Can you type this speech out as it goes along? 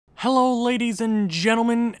Hello, ladies and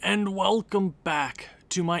gentlemen, and welcome back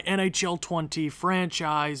to my NHL 20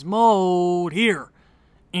 franchise mode here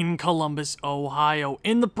in Columbus, Ohio.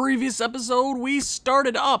 In the previous episode, we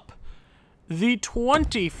started up the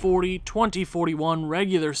 2040-2041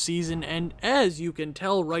 regular season, and as you can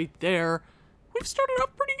tell right there, we've started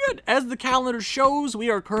up pretty good. As the calendar shows,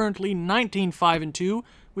 we are currently 19-5-2,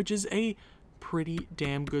 which is a pretty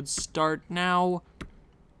damn good start. Now,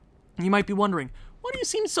 you might be wondering, why do you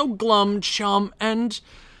seem so glum, chum? And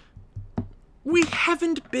we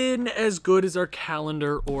haven't been as good as our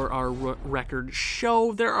calendar or our record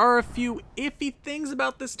show. There are a few iffy things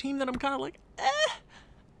about this team that I'm kind of like,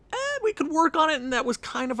 we could work on it, and that was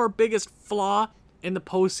kind of our biggest flaw in the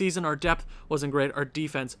postseason. Our depth wasn't great. Our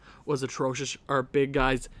defense was atrocious. Our big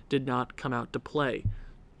guys did not come out to play.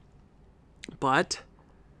 But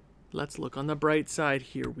let's look on the bright side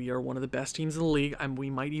here. We are one of the best teams in the league, and we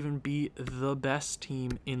might even be the best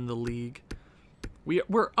team in the league.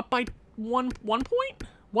 We're up by one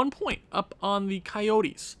point up on the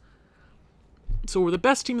Coyotes. So we're the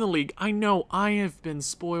best team in the league. I know I have been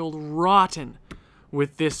spoiled rotten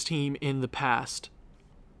with this team in the past.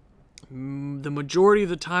 The majority of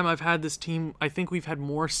the time I've had this team, I think we've had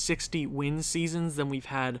more 60-win seasons than we've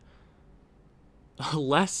had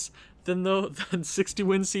less than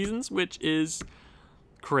 60-win seasons, which is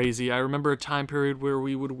crazy. I remember a time period where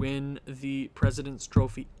we would win the President's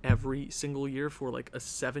Trophy every single year for like a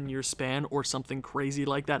 7-year span or something crazy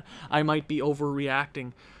like that. I might be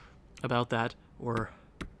overreacting about that or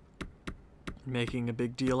making a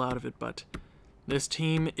big deal out of it, but this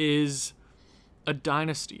team is a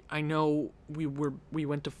dynasty. I know we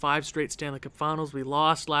went to 5 straight Stanley Cup Finals. We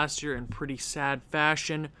lost last year in pretty sad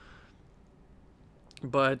fashion.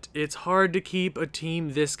 But it's hard to keep a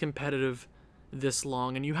team this competitive this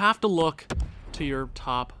long, and you have to look to your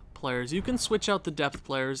top players. You can switch out the depth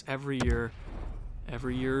players every year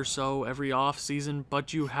or so, every off season,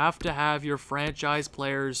 but you have to have your franchise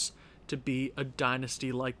players to be a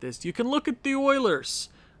dynasty like this. You can look at the Oilers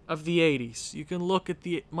of the 80s. You can look at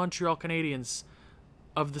the Montreal Canadiens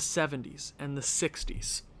of the 70s and the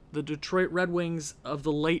 60s, the Detroit Red Wings of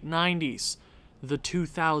the late 90s, the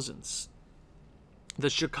 2000s, the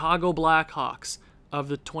Chicago Blackhawks of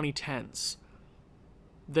the 2010s.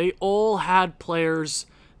 They all had players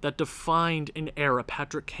that defined an era.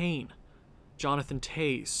 Patrick Kane, Jonathan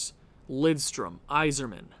Toews, Lidstrom,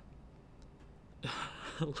 Yzerman,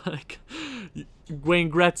 like Wayne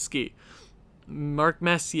Gretzky, Mark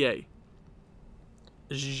Messier,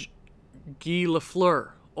 Guy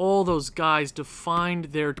Lafleur. All those guys defined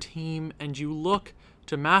their team, and you look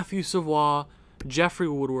to Matthew Savoie, Jeffrey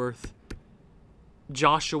Woodworth,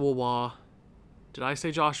 Joshua Waugh. Did I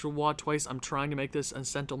say Joshua Waugh twice? I'm trying to make this a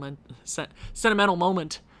sentimental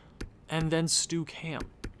moment. And then Stu Cam.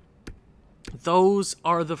 Those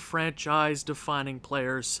are the franchise-defining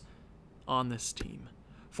players on this team.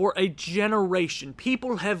 For a generation,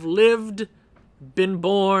 people have lived, been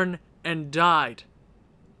born, and died.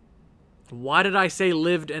 Why did I say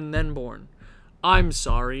lived and then born? I'm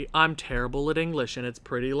sorry, I'm terrible at English, and it's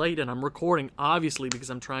pretty late, and I'm recording, obviously, because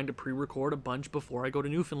I'm trying to pre-record a bunch before I go to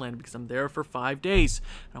Newfoundland, because I'm there for 5 days,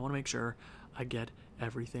 and I want to make sure I get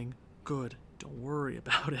everything good. Don't worry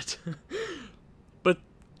about it. But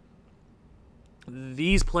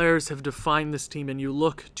these players have defined this team, and you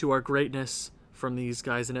look to our greatness from these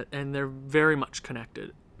guys, and they're very much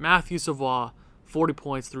connected. Matthew Savoie, 40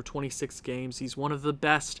 points through 26 games. He's one of the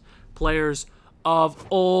best players of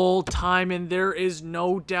all time, and there is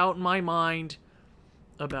no doubt in my mind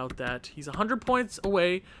about that. He's 100 points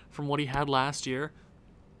away from what he had last year,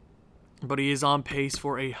 but he is on pace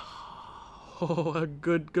for a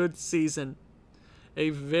good season. A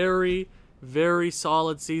very, very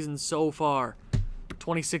solid season so far.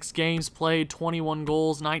 26 games played, 21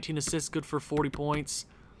 goals, 19 assists, good for 40 points.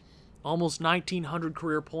 Almost 1,900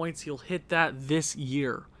 career points. He'll hit that this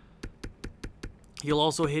year. He'll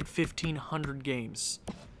also hit 1,500 games.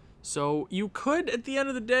 So you could, at the end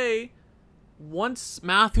of the day, once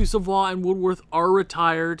Matthew Savoie and Woodworth are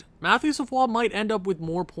retired, Matthew Savoie might end up with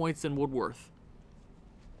more points than Woodworth.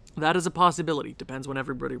 That is a possibility. Depends when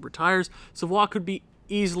everybody retires. Savoie could be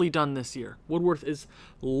easily done this year. Woodworth is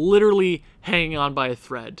literally hanging on by a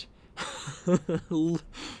thread.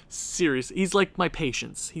 Seriously. He's like my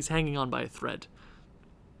patience. He's hanging on by a thread.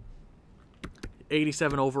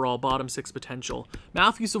 87 overall, bottom 6 potential.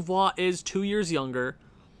 Matthew Savoie is 2 years younger,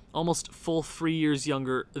 almost full 3 years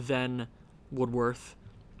younger than Woodworth.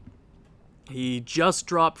 He just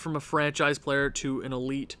dropped from a franchise player to an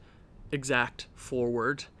elite exact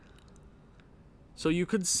forward. So you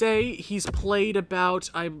could say he's played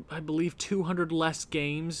about, I believe, 200 less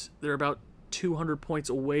games. They're about 200 points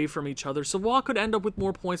away from each other. Savoie could end up with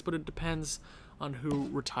more points, but it depends on who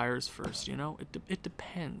retires first, you know? It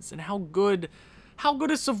depends. And how good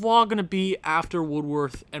is Savoie going to be after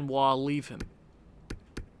Woodworth and Waugh leave him?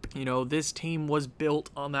 You know, this team was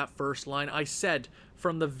built on that first line. I said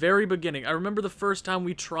from the very beginning, I remember the first time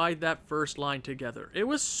we tried that first line together. It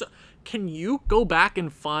was so, can you go back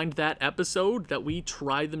and find that episode that we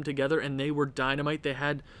tried them together and they were dynamite? They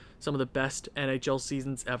had some of the best NHL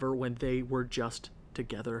seasons ever when they were just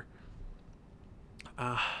together.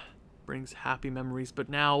 Brings happy memories, but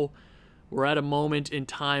now we're at a moment in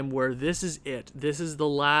time where this is it. This is the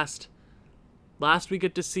last we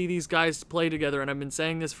get to see these guys play together, and I've been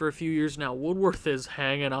saying this for a few years now. Woodworth is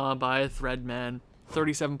hanging on by a thread, man.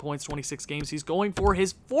 37 points, 26 games. He's going for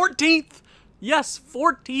his 14th, yes,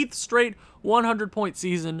 14th straight 100-point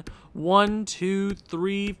season. 1, 2,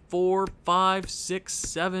 3, 4, 5, 6,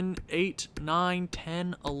 7, 8, 9,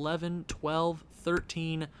 10, 11, 12,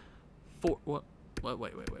 13, 4, what?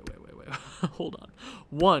 Wait. Hold on.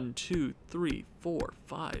 1, 2, 3, 4,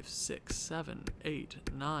 5, 6, 7, 8,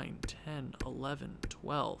 9, 10, 11,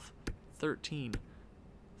 12, 13.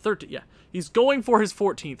 Yeah, he's going for his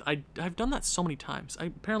 14th. I've done that so many times.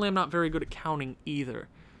 Apparently I'm not very good at counting either.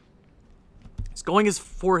 He's going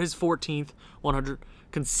for his 14th 100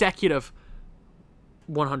 consecutive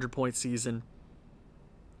 100-point season,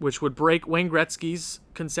 which would break Wayne Gretzky's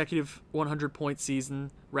consecutive 100-point season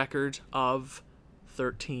record of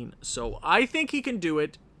 13. So I think he can do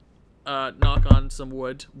it. Knock on some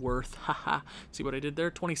wood. Worth. Haha. See what I did there?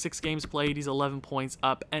 26 games played. He's 11 points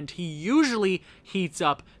up. And he usually heats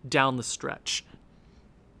up down the stretch.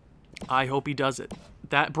 I hope he does it.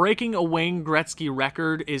 That breaking a Wayne Gretzky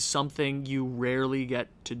record is something you rarely get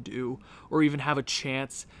to do or even have a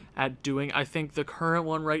chance at doing. I think the current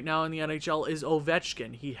one right now in the NHL is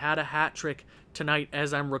Ovechkin. He had a hat trick tonight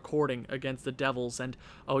as I'm recording against the Devils. And,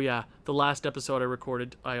 oh yeah, the last episode I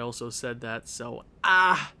recorded, I also said that. So,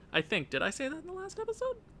 I think, did I say that in the last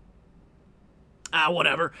episode?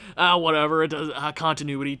 Whatever. Whatever. It does.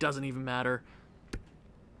 Continuity doesn't even matter.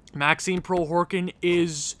 Maxime Prohorkin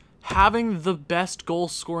is having the best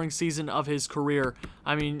goal-scoring season of his career.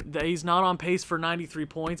 I mean, he's not on pace for 93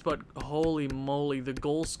 points, but holy moly, the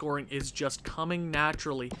goal-scoring is just coming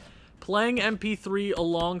naturally. Playing MP3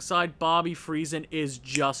 alongside Bobby Friesen is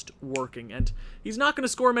just working, and he's not going to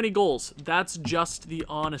score many goals. That's just the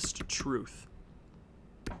honest truth.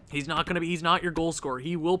 He's not your goal scorer.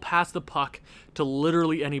 He will pass the puck to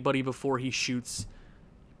literally anybody before he shoots.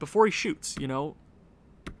 You know.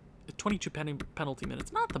 22 penalty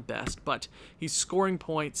minutes, not the best, but he's scoring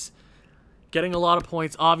points, getting a lot of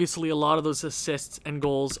points. Obviously, a lot of those assists and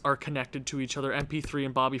goals are connected to each other. MP3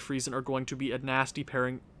 and Bobby Friesen are going to be a nasty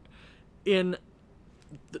pairing in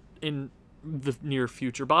the near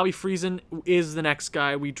future. Bobby Friesen is the next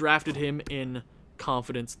guy. We drafted him in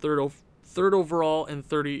confidence, third overall and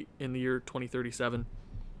 30 in the year 2037.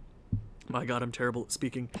 My God, I'm terrible at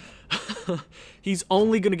speaking. He's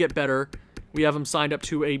only going to get better. We have him signed up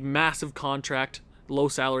to a massive contract, low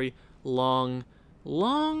salary, long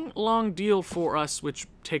deal for us, which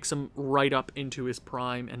takes him right up into his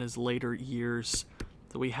prime and his later years.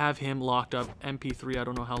 So we have him locked up. MP3, I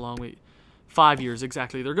don't know how long 5 years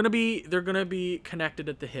exactly. They're gonna be connected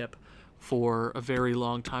at the hip for a very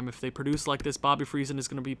long time. If they produce like this, Bobby Friesen is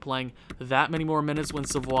gonna be playing that many more minutes when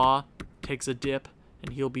Savoie takes a dip,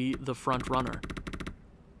 and he'll be the front runner.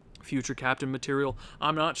 Future captain material,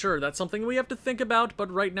 I'm not sure. That's something we have to think about, but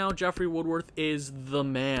right now Jeffrey Woodworth is the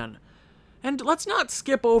man. And let's not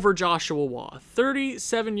skip over Joshua Waugh.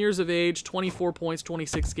 37 years of age, 24 points,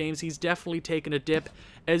 26 games. He's definitely taken a dip.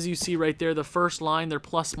 As you see right there, the first line, their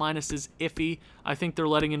plus-minus is iffy. I think they're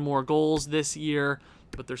letting in more goals this year,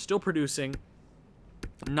 but they're still producing.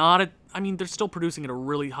 They're still producing at a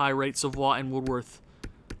really high rate, Savoie and Woodworth,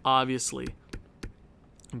 obviously.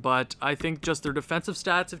 But I think just their defensive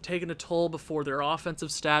stats have taken a toll before their offensive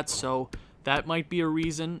stats, so that might be a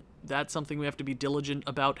reason. That's something we have to be diligent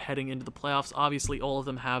about heading into the playoffs. Obviously, all of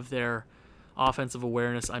them have their offensive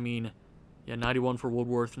awareness. I mean, yeah, 91 for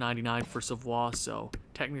Woodworth, 99 for Savoie, so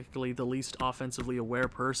technically the least offensively aware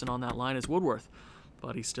person on that line is Woodworth,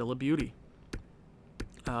 but he's still a beauty.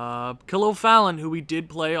 Kilo Fallon, who we did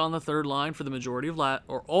play on the third line for the majority of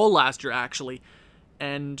all last year, actually,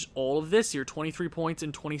 and all of this year, 23 points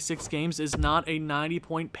in 26 games is not a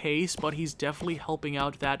 90-point pace, but he's definitely helping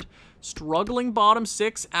out that struggling bottom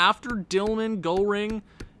six after Dillman, Goring.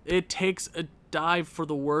 It takes a dive for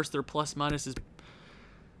the worst. Their plus-minus is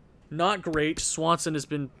not great. Swanson has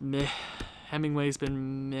been meh Hemingway's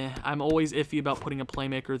been meh. I'm always iffy about putting a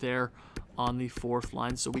playmaker there on the fourth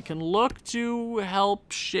line, so we can look to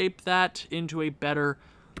help shape that into a better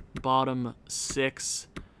bottom six.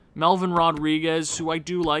 Melvin Rodriguez, who I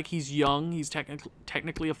do like, he's young. He's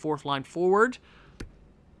technically a fourth line forward.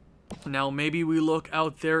 Now, maybe we look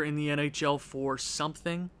out there in the NHL for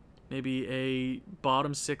something. Maybe a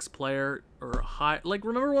bottom six player or a high... Like,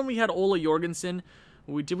 remember when we had Ola Jorgensen?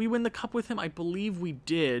 Did we win the cup with him? I believe we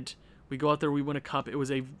did. We go out there, we win a cup. It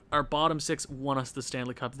was our bottom six won us the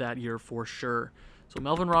Stanley Cup that year for sure. So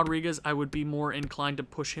Melvin Rodriguez, I would be more inclined to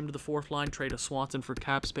push him to the fourth line, trade a Swanson for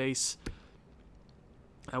cap space.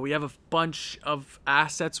 We have a bunch of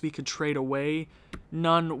assets we could trade away.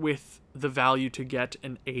 None with the value to get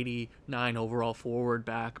an 89 overall forward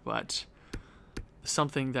back, but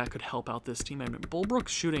something that could help out this team. I mean,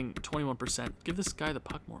 Bulbrook's shooting 21%. Give this guy the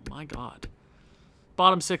puck more. My God.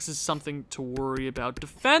 Bottom six is something to worry about.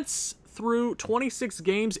 Defense through 26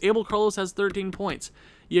 games. Abel Carlos has 13 points.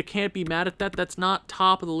 You can't be mad at that. That's not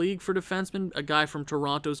top of the league for defensemen. A guy from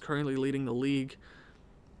Toronto is currently leading the league.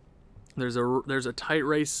 There's a tight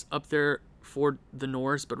race up there for the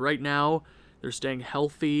Norse, but right now they're staying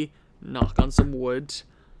healthy. Knock on some wood.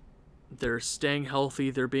 They're staying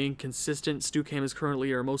healthy. They're being consistent. Stu Cam is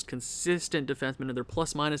currently our most consistent defenseman, and their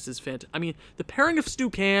plus-minus is fantastic. I mean, the pairing of Stu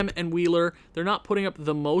Cam and Wheeler, they're not putting up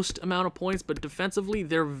the most amount of points, but defensively,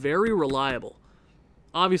 they're very reliable.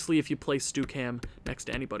 Obviously, if you place Stu Cam next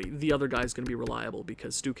to anybody, the other guy's going to be reliable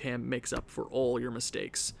because Stu Cam makes up for all your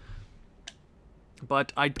mistakes.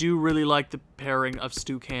 But I do really like the pairing of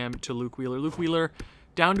Stu Cam to Luke Wheeler. Luke Wheeler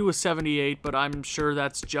down to a 78, but I'm sure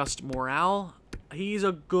that's just morale. He's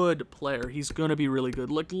a good player. He's going to be really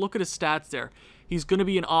good. Look at his stats there. He's going to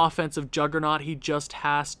be an offensive juggernaut. He just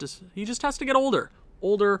has to get older.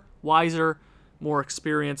 Older, wiser, more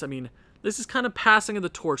experience. I mean, this is kind of passing of the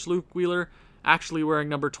torch. Luke Wheeler actually wearing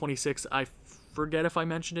number 26. I forget if I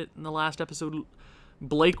mentioned it in the last episode.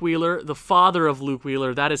 Blake Wheeler, the father of Luke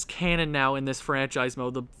Wheeler, that is canon now in this franchise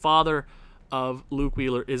mode. The father of Luke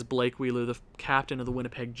Wheeler is Blake Wheeler, the captain of the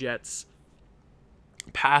Winnipeg Jets.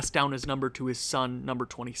 Passed down his number to his son, number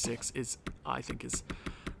 26, I think is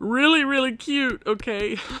really, really cute,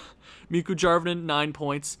 okay? Mikko Jarvinen, 9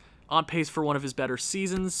 points, on pace for one of his better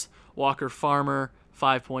seasons. Walker Farmer,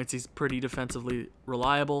 5 points, he's pretty defensively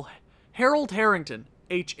reliable. Harold Harrington,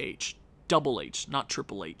 HH, double H, not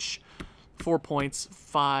triple H. 4 points,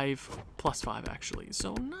 5+5 actually.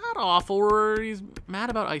 So not awful. He's mad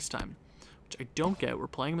about ice time, which I don't get. We're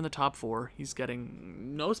playing him in the top 4. He's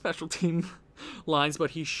getting no special team lines,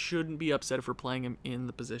 but he shouldn't be upset if we're playing him in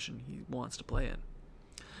the position he wants to play in.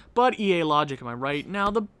 But EA logic, am I right? Now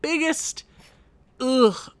the biggest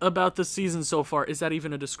about the season so far, is that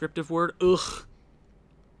even a descriptive word?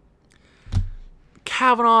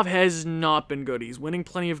 Kavanagh has not been good. He's winning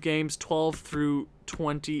plenty of games, 12 through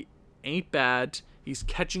 20. Ain't bad. He's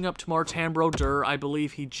catching up to Martin Brodeur. I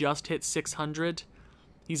believe he just hit 600.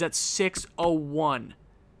 He's at 601.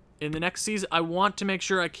 In the next season, I want to make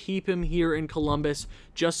sure I keep him here in Columbus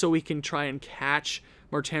just so we can try and catch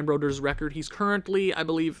Martin Brodeur's record. He's currently, I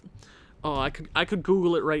believe... Oh, I could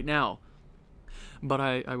Google it right now. But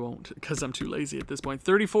I won't because I'm too lazy at this point.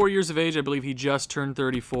 34 years of age. I believe he just turned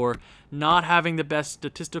 34. Not having the best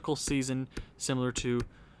statistical season, similar to...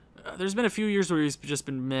 there's been a few years where he's just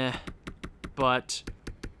been meh, but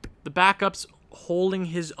the backup's holding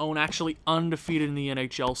his own, actually undefeated in the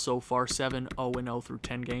NHL so far, 7-0-0 through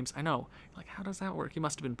 10 games. I know, like, how does that work? He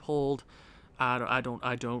must have been pulled. I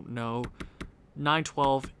don't know.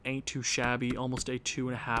 9-12 ain't too shabby, almost a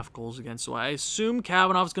 2.5 goals against. So I assume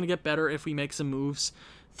Kavanagh's going to get better if we make some moves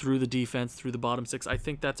through the defense, through the bottom six. I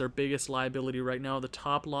think that's our biggest liability right now. The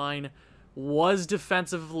top line was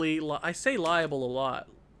defensively, I say liable a lot.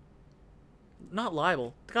 Not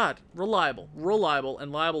liable. God, reliable. Reliable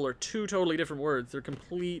and liable are two totally different words. They're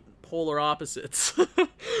complete polar opposites.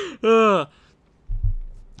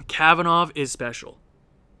 Kavanagh is special.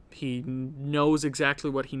 He knows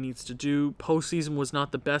exactly what he needs to do. Postseason was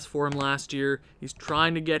not the best for him last year. He's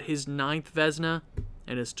trying to get his 9th Vezina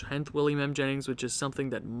and his 10th William M. Jennings, which is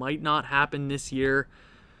something that might not happen this year.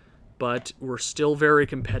 But we're still very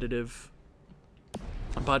competitive.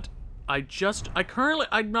 But I'm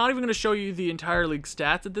not even going to show you the entire league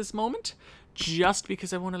stats at this moment, just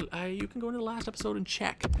because I want to, you can go into the last episode and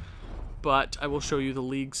check. But I will show you the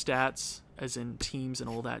league stats, as in teams and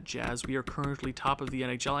all that jazz. We are currently top of the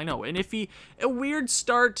NHL, I know. And a weird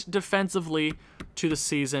start defensively to the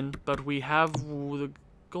season, but we have the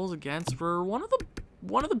goals against for one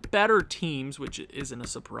of the better teams, which isn't a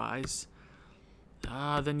surprise.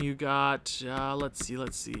 Then you got, let's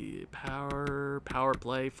see, power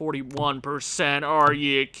play, 41%. Are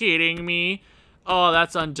you kidding me? Oh,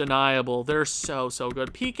 that's undeniable. They're so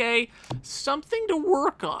good. PK, something to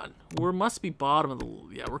work on. We must be bottom of the,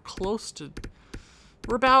 yeah, we're close to,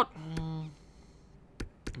 we're about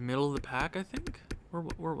middle of the pack, I think.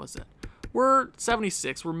 Where was it? We're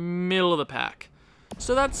 76. We're middle of the pack.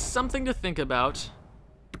 So that's something to think about.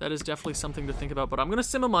 That is definitely something to think about. But I'm going to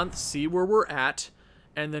sim a month, see where we're at,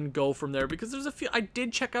 and then go from there. Because there's a few... I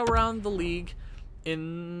did check out around the league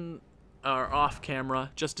in our off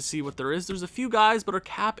camera just to see what there is. There's a few guys, but our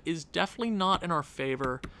cap is definitely not in our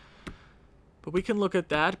favor. But we can look at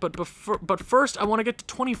that. But first, I want to get to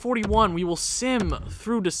 2041. We will sim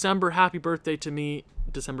through December. Happy birthday to me.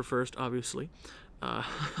 December 1st, obviously.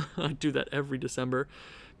 I do that every December.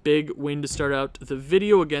 Big win to start out the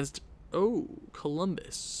video against,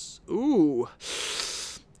 Columbus. Ooh.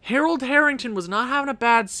 Harold Harrington was not having a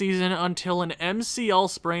bad season until an MCL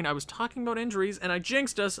sprain. I was talking about injuries, and I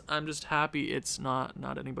jinxed us. I'm just happy it's not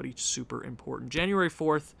anybody super important. January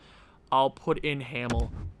 4th, I'll put in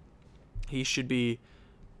Hamill. He should be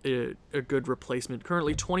a good replacement.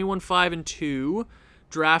 Currently 21-5-2.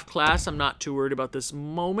 Draft class, I'm not too worried about this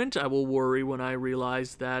moment. I will worry when I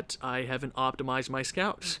realize that I haven't optimized my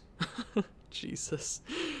scouts. Jesus.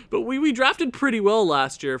 But we drafted pretty well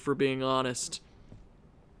last year, for being honest.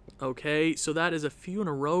 Okay, so that is a few in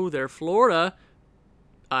a row there. Florida,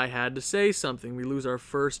 I had to say something. We lose our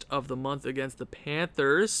first of the month against the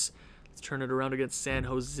Panthers. Let's turn it around against San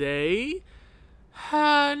Jose.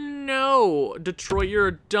 No. Detroit, you're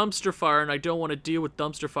a dumpster fire, and I don't want to deal with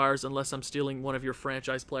dumpster fires unless I'm stealing one of your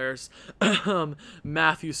franchise players.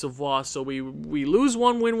 Matthew Savoie. So we lose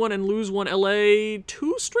one, win one, and lose one. LA,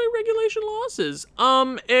 2 straight regulation losses.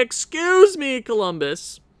 Excuse me,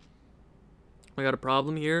 Columbus. I got a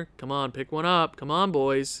problem here. Come on, pick one up. Come on,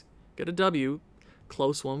 boys. Get a W.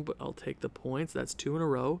 Close one, but I'll take the points. That's 2 in a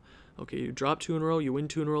row. Okay, you drop 2 in a row. You win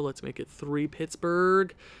 2 in a row. Let's make it 3,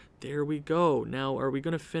 Pittsburgh. There we go. Now, are we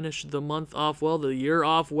going to finish the month off well, the year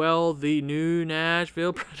off well, the new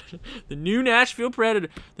Nashville Predators? The Nashville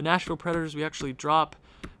Predators, we actually drop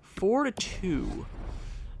 4-2.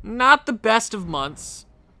 Not the best of months,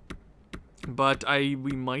 but we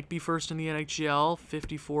might be first in the NHL,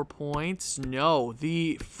 54 points. No,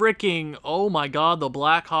 the freaking, oh my God, the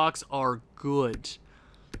Blackhawks are good.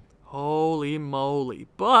 Holy moly.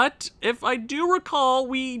 But, if I do recall,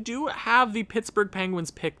 we do have the Pittsburgh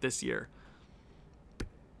Penguins pick this year.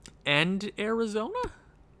 And Arizona?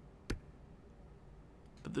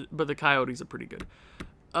 But the Coyotes are pretty good.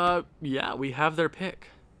 Yeah, we have their pick.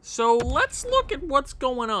 So, let's look at what's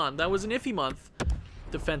going on. That was an iffy month.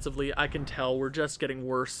 Defensively, I can tell we're just getting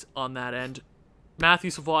worse on that end. Matthew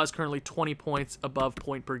Savoie is currently 20 points above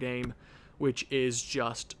point per game, which is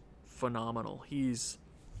just phenomenal. He's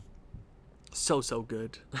so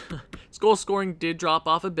good. His goal scoring did drop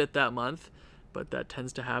off a bit that month, but that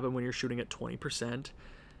tends to happen when you're shooting at 20%.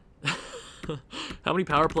 How many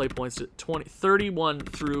power play points did 31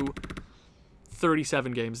 through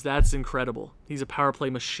 37 games? That's incredible. He's a power play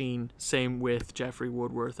machine. Same with Jeffrey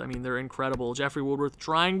Woodworth. I mean, they're incredible. Jeffrey Woodworth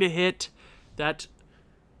trying to hit that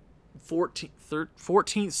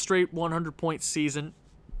 14th straight 100-point season.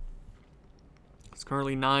 It's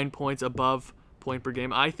currently 9 points above point per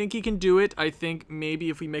game. I think he can do it. I think maybe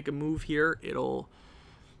if we make a move here, it'll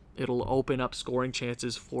open up scoring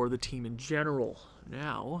chances for the team in general.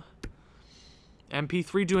 Now,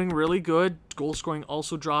 MP3 doing really good. Goal scoring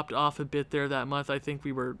also dropped off a bit there that month. I think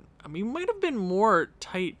we might have been more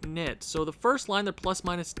tight-knit. So the first line, their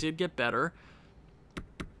plus-minus did get better.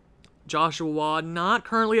 Joshua Waugh, not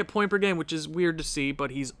currently at point per game, which is weird to see, but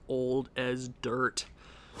he's old as dirt.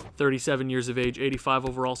 37 years of age, 85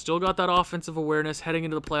 overall. Still got that offensive awareness. Heading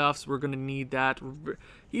into the playoffs, we're going to need that.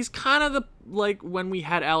 He's kind of like when we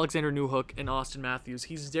had Alexander Newhook and Austin Matthews.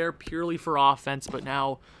 He's there purely for offense, but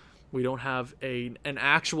now we don't have an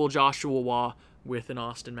actual Joshua Waugh with an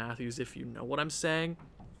Austin Matthews, if you know what I'm saying.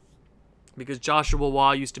 Because Joshua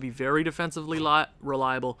Waugh used to be very defensively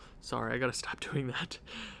reliable. Sorry, I got to stop doing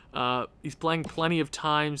that. He's playing plenty of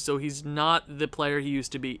times, so he's not the player he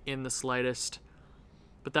used to be in the slightest.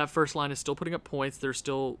 But that first line is still putting up points. They're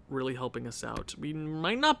still really helping us out. We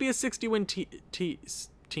might not be a 60-win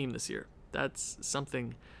team this year. That's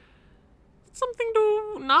something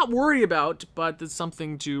to not worry about, but it's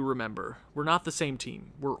something to remember. We're not the same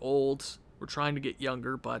team. We're old. We're trying to get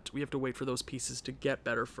younger, but we have to wait for those pieces to get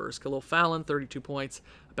better first. Khalil Fallon, 32 points,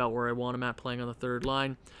 about where I want him at, playing on the third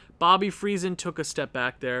line. Bobby Friesen took a step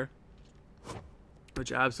back there,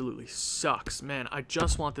 which absolutely sucks. Man, I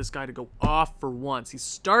just want this guy to go off for once. He's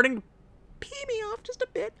starting to pee me off just a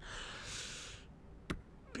bit.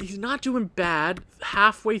 He's not doing bad.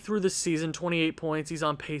 Halfway through the season, 28 points. He's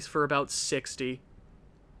on pace for about 60.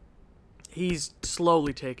 He's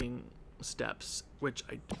slowly taking steps, which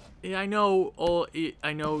I know.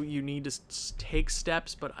 I know you need to take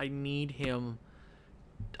steps, but I need him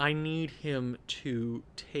to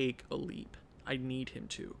take a leap. I need him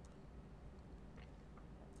to.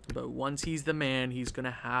 But once he's the man, he's going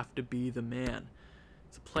to have to be the man.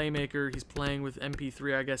 He's a playmaker. He's playing with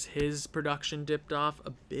MP3. I guess his production dipped off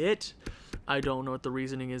a bit. I don't know what the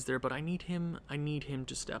reasoning is there, but I need him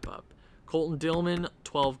to step up. Colton Dillman,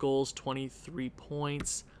 12 goals, 23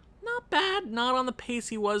 points. Not bad. Not on the pace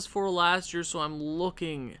he was for last year, so I'm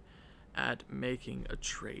looking at making a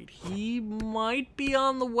trade. He might be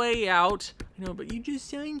on the way out. I know, but you just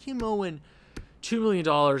signed him, Owen. $2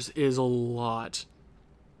 million is a lot.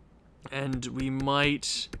 And we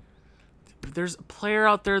might... There's a player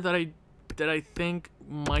out there that I think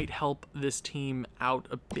might help this team out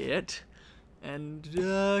a bit. And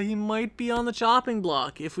he might be on the chopping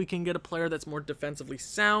block. If we can get a player that's more defensively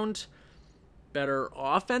sound, better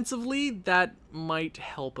offensively, that might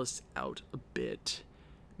help us out a bit.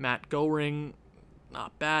 Matt Goring,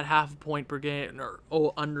 not bad. Half a point per game.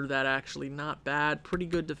 Or under that, actually. Not bad. Pretty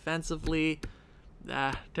good defensively.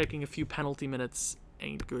 Taking a few penalty minutes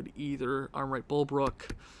ain't good either. Armright Bulbrook.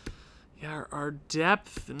 Yeah, our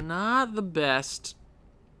depth, not the best.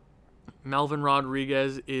 Melvin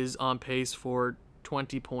Rodriguez is on pace for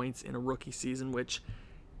 20 points in a rookie season, which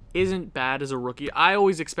isn't bad as a rookie. I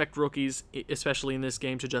always expect rookies, especially in this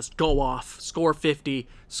game, to just go off, score 50,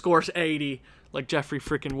 score 80, like Jeffrey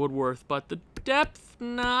frickin' Woodworth. But the depth,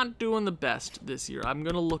 not doing the best this year. I'm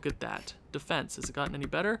going to look at that. Defense, has it gotten any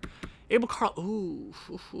better? Abel Carl, ooh,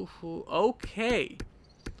 okay.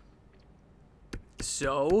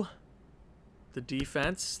 So, the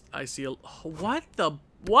defense, I see what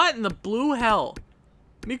in the blue hell?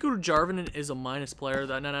 Mikko Jarvinen is a minus player.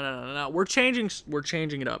 No. We're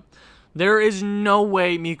changing it up. There is no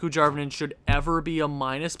way Mikko Jarvinen should ever be a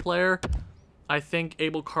minus player. I think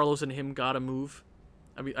Abel Carlos and him gotta move.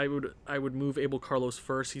 I mean, I would move Abel Carlos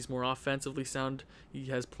first. He's more offensively sound. He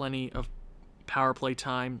has plenty of power play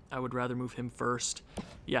time. I would rather move him first.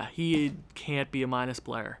 Yeah, he can't be a minus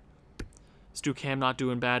player. Stu Cam not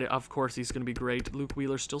doing bad. Of course, he's going to be great. Luke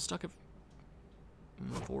Wheeler still stuck at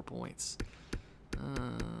 4 points.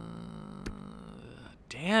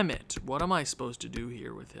 Damn it. What am I supposed to do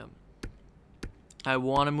here with him? I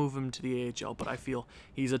want to move him to the AHL, but I feel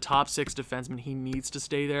he's a top 6 defenseman. He needs to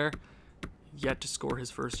stay there. Yet to score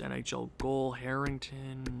his first NHL goal.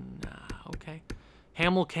 Harrington. Okay.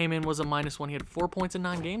 Hamill came in, was a -1. He had 4 points in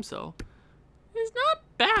 9 games, though. It's not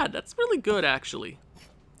bad. That's really good, actually.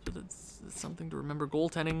 So that's something to remember.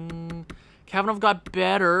 Goaltending. Kavanagh got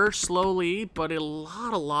better slowly, but a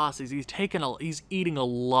lot of losses. He's eating a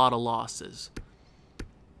lot of losses.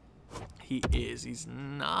 He is. He's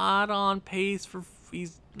not on pace for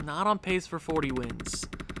 40 wins.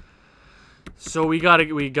 So we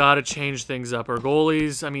gotta change things up. Our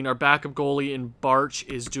goalies, our backup goalie in Barch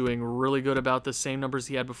is doing really good, about the same numbers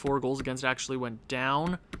he had before. Goals against actually went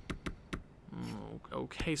down.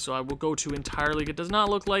 Okay, so I will go to entire league. It does not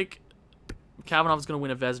look like Kavanagh's going to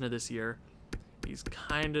win a Vezina this year. He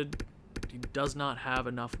does not have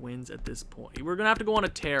enough wins at this point. We're going to have to go on a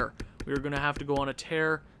tear.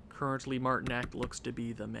 Currently, Martinek looks to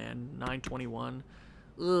be the man. 921.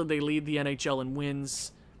 They lead the NHL in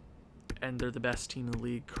wins, and they're the best team in the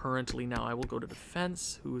league currently. Now I will go to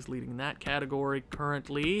defense. Who is leading that category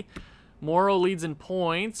currently? Morrow leads in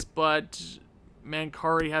points, but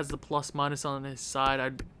Mankari has the plus-minus on his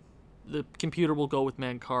side. The computer will go with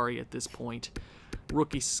Mankari at this point.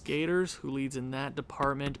 Rookie skaters, who leads in that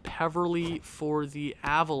department? Peverly for the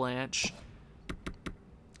Avalanche.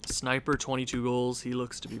 Sniper, 22 goals. He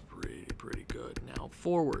looks to be pretty good. Now,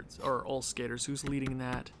 forwards, or all skaters, who's leading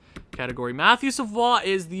that category? Matthew Savoie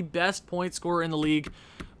is the best point scorer in the league.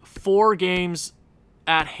 4 games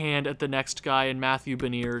at hand at the next guy, and Matthew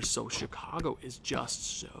Beniers. So Chicago is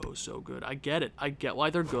just so good. I get it. I get why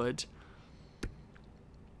they're good.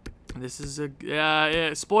 This is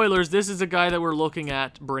spoilers. This is a guy that we're looking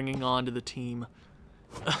at bringing on to the team.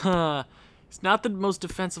 He's not the most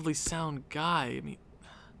defensively sound guy.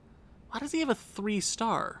 Why does he have a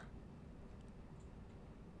 3-star?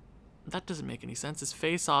 That doesn't make any sense. His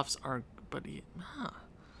face-offs aren't, but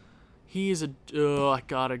he is a. I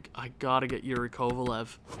gotta get Yuri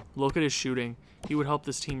Kovalev. Look at his shooting. He would help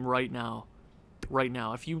this team right now. Right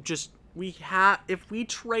now, if we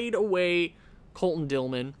trade away Colton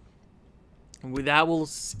Dillman, that will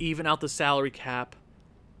even out the salary cap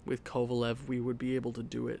with Kovalev. We would be able to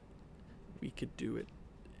do it. we could do it.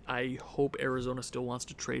 I hope Arizona still wants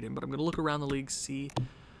to trade him, but I'm going to look around the league, see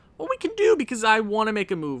what we can do, because I want to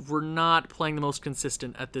make a move. We're not playing the most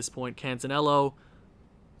consistent at this point. Canzanello,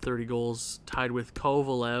 30 goals, tied with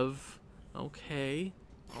Kovalev. Okay.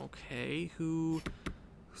 Who's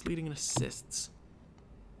leading in assists?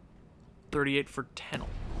 38 for Tennell.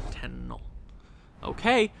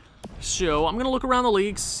 Okay. So I'm going to look around the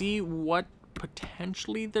league, see what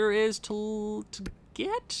potentially there is to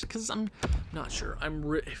get, because I'm not sure.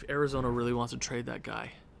 If Arizona really wants to trade that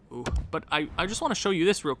guy. Ooh. But I just want to show you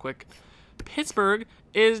this real quick. Pittsburgh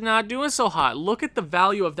is not doing so hot. Look at the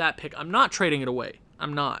value of that pick. I'm not trading it away.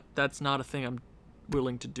 I'm not. That's not a thing I'm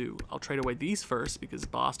willing to do. I'll trade away these first because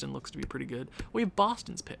Boston looks to be pretty good. We have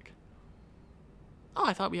Boston's pick. Oh,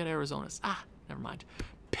 I thought we had Arizona's. Ah, never mind.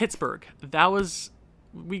 Pittsburgh.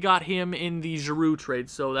 We got him in the Giroux trade,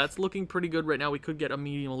 so that's looking pretty good right now. We could get a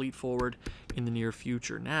medium elite forward in the near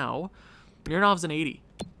future. Now, Miranov's an 80.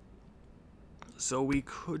 So we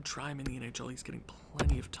could try him in the NHL. He's getting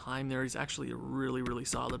plenty of time there. He's actually a really, really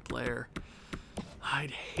solid player.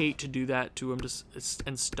 I'd hate to do that to him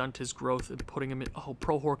and stunt his growth and putting him in. Oh,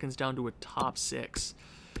 Pro Horkins down to a top 6.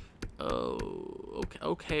 Oh,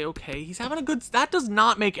 okay. He's having a good... That does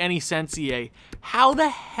not make any sense, EA. How the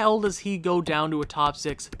hell does he go down to a top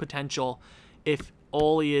 6 potential if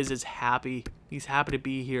all he is happy? He's happy to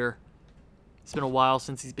be here. It's been a while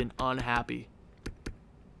since he's been unhappy.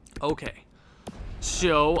 Okay.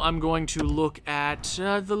 So, I'm going to look at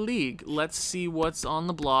the league. Let's see what's on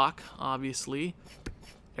the block, obviously.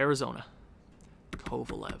 Arizona.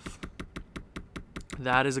 Kovalev.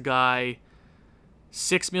 That is a guy...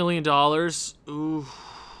 $6 million. Ooh.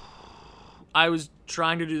 I was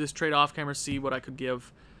trying to do this trade off camera, see what I could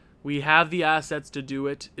give. We have the assets to do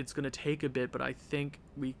it. It's going to take a bit, but I think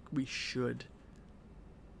we should.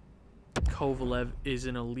 Kovalev is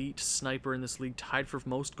an elite sniper in this league, tied for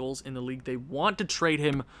most goals in the league. They want to trade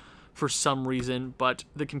him for some reason, but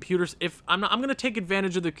the computers, I'm going to take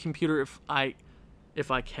advantage of the computer if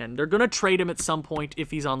I can. They're going to trade him at some point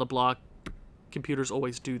if he's on the block. Computers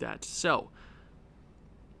always do that. So,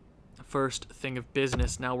 first thing of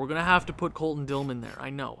business. Now, we're going to have to put Colton Dillman there. I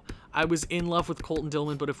know. I was in love with Colton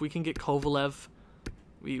Dillman, but if we can get Kovalev,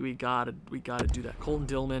 we gotta do that. Colton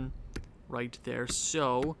Dillman right there.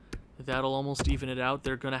 So, that'll almost even it out.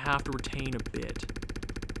 They're going to have to retain a bit.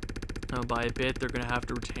 Now, by a bit, they're going to have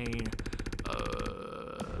to retain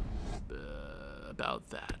about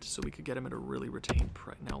that. So, we could get him at a really retained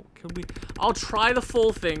price. Now, could we... I'll try the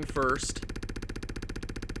full thing first.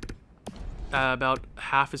 About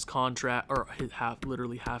half his contract, or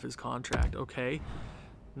literally half his contract. Okay,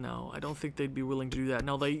 no, I don't think they'd be willing to do that.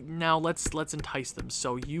 Now let's entice them.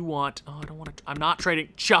 So you want? Oh, I don't want to. I'm not trading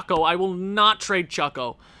Chucko. I will not trade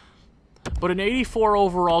Chucko. But an 84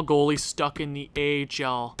 overall goalie stuck in the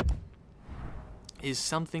AHL is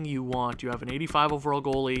something you want. You have an 85 overall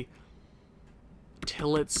goalie.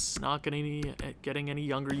 Tillett's not getting any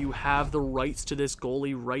younger. You have the rights to this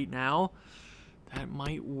goalie right now. That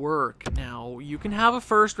might work. Now, you can have a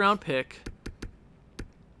first-round pick.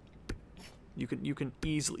 You can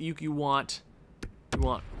easily... You want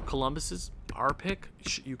Columbus's our pick?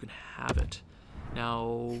 You can have it.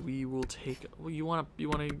 Now, we will take... Well, you want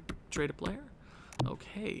to trade a player?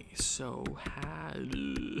 Okay, so...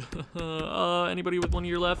 anybody with 1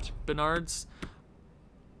 year left? Bernard's?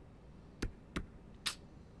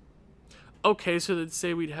 Okay, so let's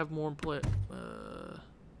say we'd have more play...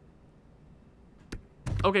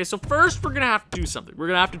 Okay, so first we're going to have to do something. We're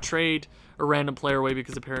going to have to trade a random player away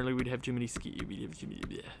because apparently we'd have too many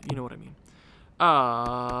you know what I mean.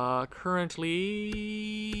 Currently...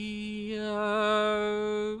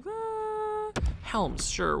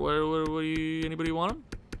 Helms, sure. What do you... Anybody want him?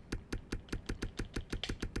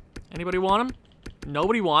 Anybody want him?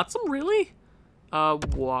 Nobody wants him? Really?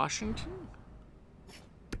 Washington?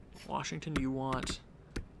 Washington, do you want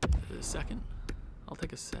a second? I'll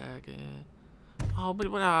take a second. Oh, but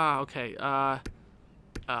okay.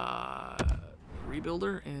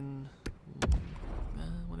 Rebuilder in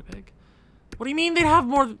Winnipeg. What do you mean they'd have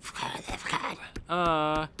more?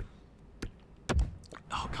 Oh,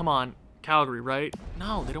 come on, Calgary, right?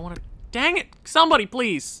 No, they don't want to. Dang it! Somebody,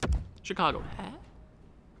 please. Chicago.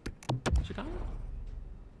 Chicago.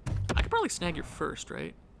 I could probably snag your first,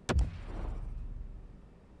 right?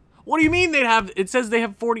 What do you mean they'd have? It says they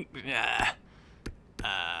have 40.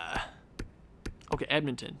 Okay,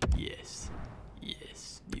 Edmonton. Yes.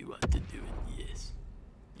 Yes. You want to do it. Yes.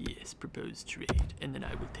 Yes, proposed trade. And then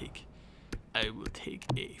I will take a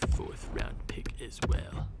 4th round pick as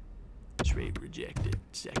well. Trade rejected.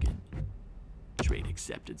 Second. Trade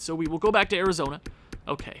accepted. So we will go back to Arizona.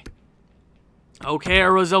 Okay. Okay,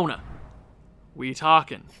 Arizona. We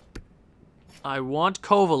talking. I want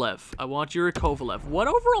Kovalev. I want Yuri Kovalev. What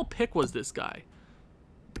overall pick was this guy?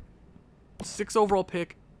 6th overall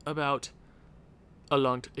pick about a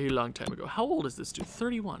long time ago. How old is this dude?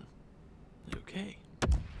 31. Okay.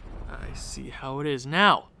 I see how it is.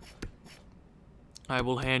 Now, I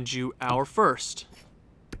will hand you our first.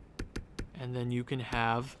 And then you can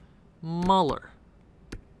have Muller.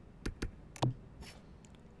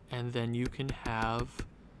 And then you can have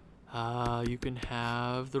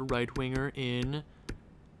the right winger in,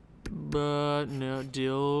 but no,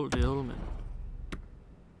 Dillman.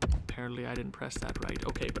 Apparently I didn't press that right.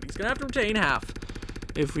 Okay, but he's gonna have to retain half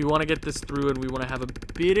if we want to get this through, and we want to have a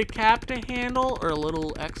bit of cap to handle, or a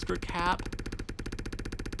little extra cap.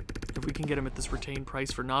 If we can get him at this retained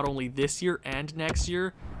price for not only this year and next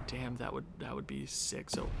year, damn, that would be sick.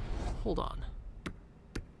 So, hold on.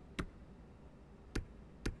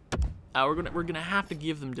 We're gonna have to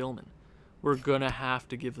give them Dillman. We're gonna have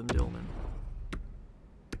to give them Dillman.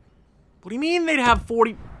 What do you mean they'd have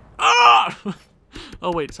 40? Ah!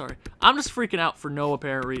 Oh wait, sorry. I'm just freaking out for no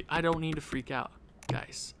apparent reason. I don't need to freak out,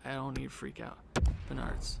 guys. I don't need to freak out.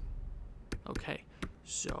 Bernards. Okay.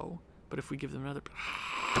 So, but if we give them another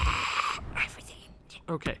everything.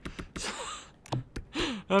 Okay.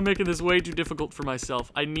 I'm making this way too difficult for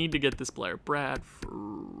myself. I need to get this player.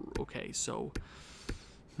 Okay, so.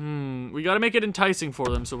 We gotta make it enticing for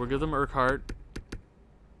them, so we'll give them Urquhart.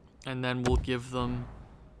 And then we'll give them...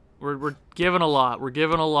 We're giving a lot. We're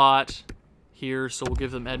giving a lot here, so we'll give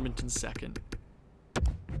them Edmonton second.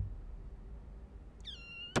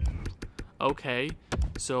 Okay,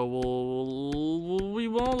 so we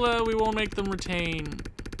won't make them retain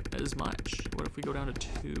as much. What if we go down to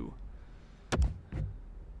 2?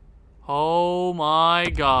 Oh my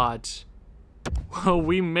god.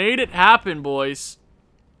 We made it happen, boys.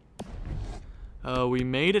 We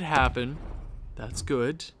made it happen. That's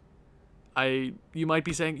good. You might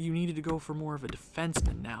be saying you needed to go for more of a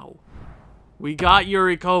defenseman now. We got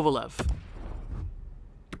Yuri Kovalev.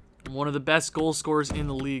 One of the best goal scorers in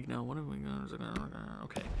the league now. What have we got?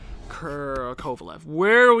 Okay. Kovalev.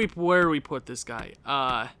 Where do we put this guy?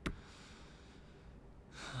 I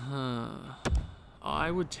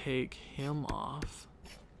would take him off.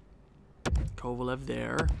 Kovalev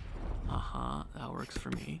there. That works for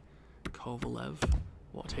me. Kovalev.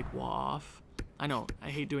 We'll take Waugh off. I know, I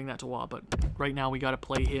hate doing that to Waugh, but right now we gotta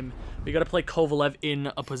play him. We gotta play Kovalev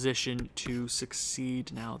in a position to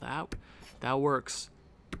succeed. Now that works.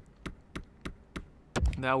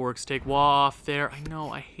 That works. Take Waugh off there. I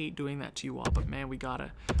know, I hate doing that to you, Waugh, but man, we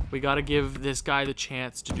gotta give this guy the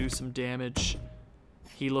chance to do some damage.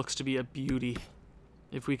 He looks to be a beauty.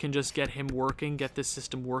 If we can just get him working, get this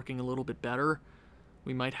system working a little bit better,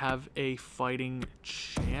 we might have a fighting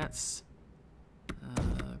chance.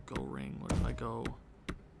 Go ring. What if I go?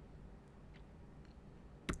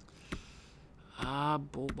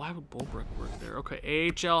 Why would Bulbrook work there?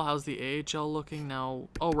 Okay, AHL. How's the AHL looking now?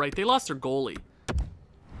 Oh, right. They lost their goalie.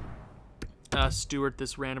 Stewart,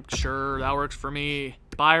 this random. Sure, that works for me.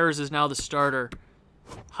 Byers is now the starter.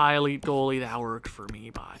 High elite goalie. That worked for me,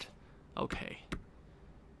 bot. Okay.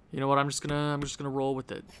 You know what? I'm just gonna roll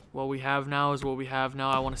with it. What we have now is what we have now.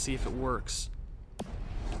 I want to see if it works.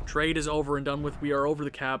 Trade is over and done with. We are over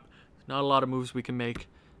the cap. Not a lot of moves we can make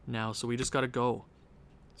now, so we just gotta go.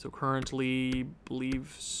 So currently,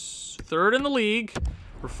 believe 3rd in the league.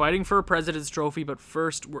 We're fighting for a President's Trophy, but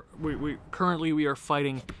first, currently we are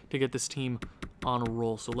fighting to get this team on a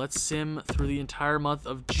roll. So let's sim through the entire month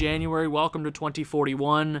of January. Welcome to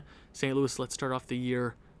 2041, St. Louis. Let's start off the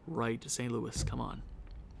year right. St. Louis, come on.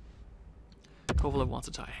 Kovalev wants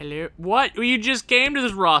a tie. Hello. What? You just came to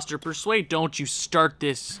this roster. Persuade. Don't you start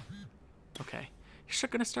this. Okay. You're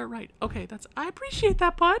gonna start right. Okay, I appreciate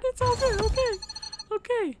that, bud. It's all good. Okay.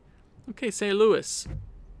 Okay. Okay, St. Louis.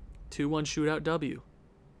 2-1 shootout W.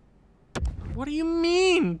 What do you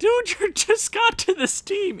mean? Dude, you just got to this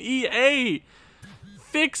team. EA.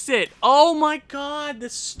 Fix it. Oh my god.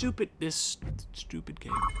 This stupid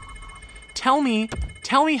game. Tell me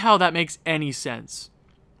how that makes any sense.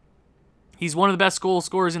 He's one of the best goal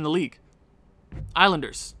scorers in the league.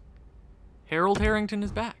 Islanders. Harold Harrington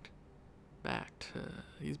is back.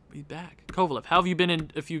 He's back. Kovalev, how have you been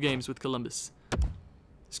in a few games with Columbus?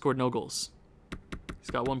 Scored no goals. He's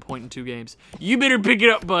got 1 point in 2 games. You better pick it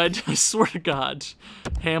up, bud. I swear to God.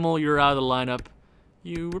 Hamill, you're out of the lineup.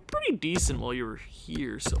 You were pretty decent while you were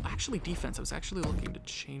here. So actually defense, I was actually looking to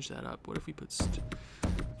change that up. What if we put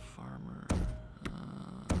Farmer?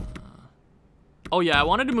 Oh yeah, I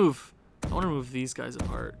wanted to move these guys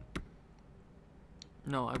apart.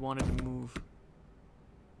 No, I wanted to move.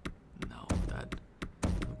 No, that.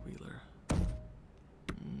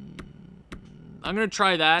 I'm going to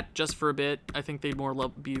try that just for a bit. I think they'd more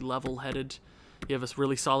be level-headed. You have a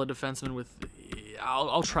really solid defenseman with...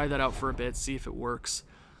 I'll try that out for a bit, see if it works.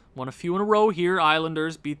 Won a few in a row here.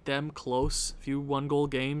 Islanders beat them close. A few one-goal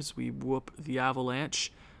games. We whoop the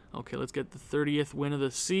Avalanche. Okay, let's get the 30th win of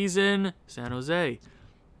the season. San Jose.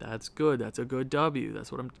 That's good. That's a good W.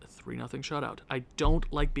 That's what I'm... 3-0 shutout. I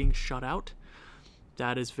don't like being shut out.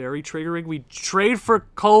 That is very triggering. We trade for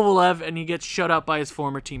Kovalev, and he gets shut out by his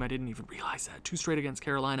former team. I didn't even realize that. 2 straight against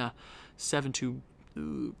Carolina. 7-2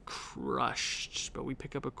 crushed. But we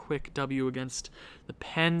pick up a quick W against the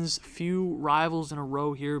Pens. Few rivals in a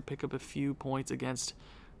row here. Pick up a few points against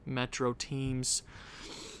Metro teams.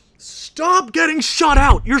 Stop getting shut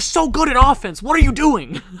out! You're so good at offense! What are you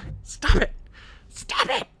doing? Stop it! Stop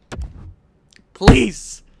it!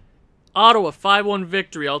 Please! Ottawa, 5-1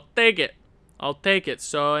 victory. I'll take it. I'll take it.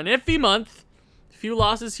 So, an iffy month. A few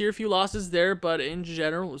losses here, a few losses there, but in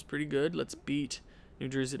general, it was pretty good. Let's beat New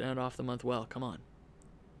Jersey to end off the month well. Come on.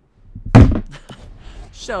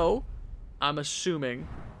 So, I'm assuming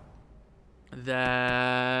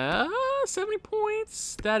that 70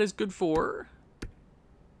 points, that is good for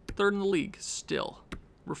 3rd in the league still.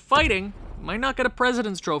 We're fighting. Might not get a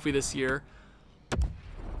President's Trophy this year.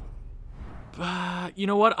 But, you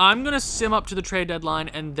know what? I'm going to sim up to the trade deadline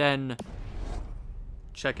and then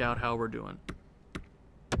check out how we're doing.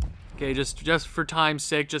 Okay, just for time's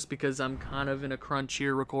sake, just because I'm kind of in a crunch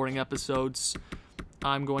here recording episodes,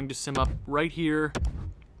 I'm going to sim up right here.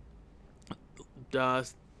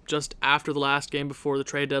 Just after the last game before the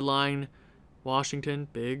trade deadline. Washington,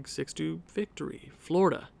 big 6-2 victory.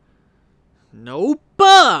 Florida. Nope.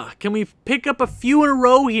 Can we pick up a few in a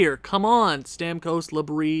row here? Come on. Stamkos,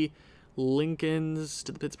 Labrie, Lincolns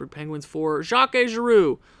to the Pittsburgh Penguins for Jacques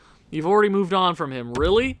Giroux. You've already moved on from him.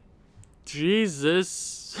 Really?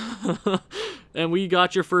 Jesus. And we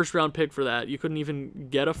got your 1st-round pick for that. You couldn't even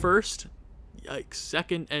get a first? Yikes.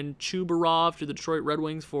 2nd and Chubarov to the Detroit Red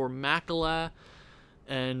Wings for Makala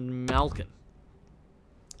and Malkin.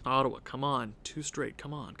 Ottawa, come on. 2 straight.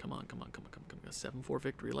 Come on. 7-4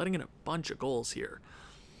 victory. Letting in a bunch of goals here.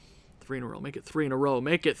 3 in a row. Make it 3 in a row.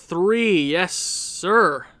 Make it 3. Yes,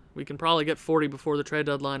 sir. We can probably get 40 before the trade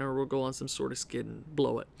deadline, or we'll go on some sort of skid and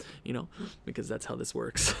blow it, you know, because that's how this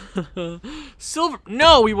works. Silver.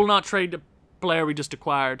 No, we will not trade the player we just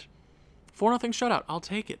acquired. 4-0 shutout. I'll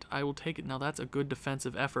take it. I will take it. Now that's a good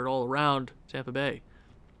defensive effort all around, Tampa Bay.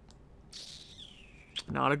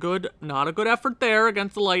 Not a good effort there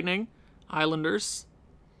against the Lightning. Islanders.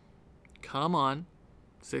 Come on.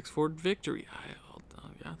 6-4 victory.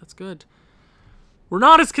 Yeah, that's good. We're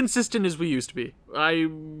not as consistent as we used to be. I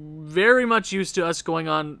very much used to us going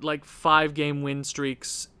on like 5-game win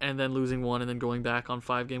streaks and then losing one and then going back on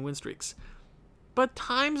 5-game win streaks. But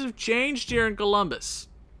times have changed here in Columbus.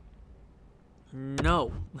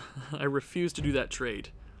 No. I refuse to do that trade.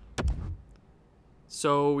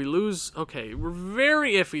 So we lose. Okay, we're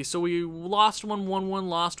very iffy. So we lost 1, 1-1,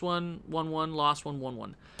 lost 1, 1-1, lost 1,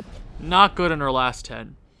 1-1. Not good in our last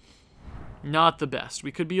 10. Not the best.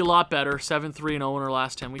 We could be a lot better. 7-3-0 in our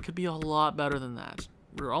last 10. We could be a lot better than that.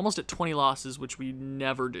 We're almost at 20 losses, which we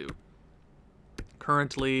never do.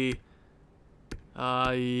 Currently,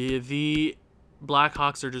 the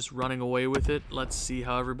Blackhawks are just running away with it. Let's see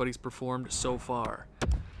how everybody's performed so far.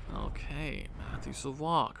 Okay, Matthew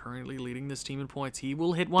Savoie currently leading this team in points. He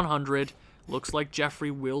will hit 100. Looks like Jeffrey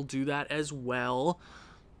will do that as well.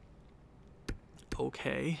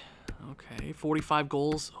 Okay. 45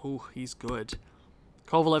 goals. Oh, he's good.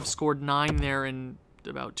 Kovalev scored 9 there in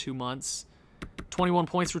about 2 months. 21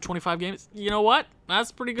 points through 25 games. You know what?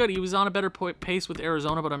 That's pretty good. He was on a better pace with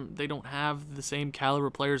Arizona, but they don't have the same caliber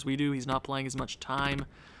players we do. He's not playing as much time.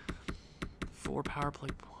 4 power play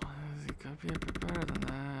points. He could be a bit better than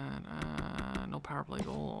that. No power play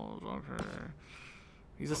goals. Okay.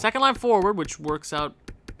 He's a second-line forward, which works out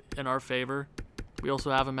in our favor. We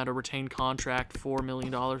also have him at a retained contract, $4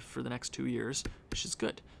 million for the next 2 years, which is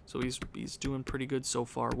good. So he's doing pretty good so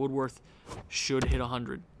far. Woodworth should hit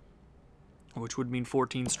 100, which would mean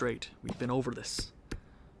 14 straight. We've been over this.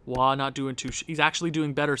 Wah not doing too... He's actually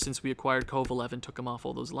doing better since we acquired Kovalev and took him off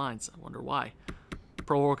all those lines. I wonder why.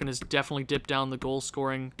 Prohorkin has definitely dipped down the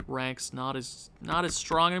goal-scoring ranks. Not as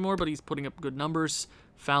strong anymore, but he's putting up good numbers.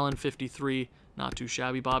 Fallon, 53. Not too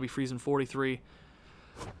shabby. Bobby Friesen, 43.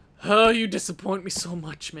 Oh, you disappoint me so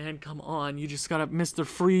much, man. Come on. You just gotta... Mr.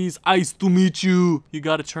 Freeze, ice to meet you. You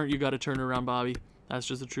gotta turn it around, Bobby. That's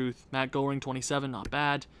just the truth. Matt Goring, 27. Not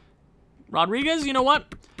bad. Rodriguez, you know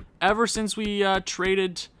what? Ever since we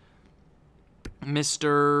traded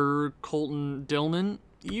Mr. Colton Dillman,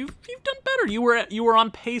 you've done better. You were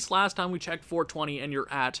on pace last time we checked 420, and you're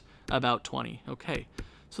at About 20. Okay.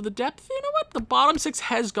 So the depth, you know what? The bottom 6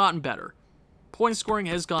 has gotten better. Point scoring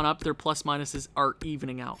has gone up. Their plus minuses are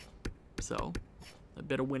evening out. So a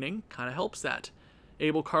bit of winning kind of helps that.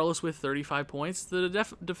 Abel Carlos with 35 points. The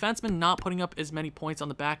defenseman not putting up as many points on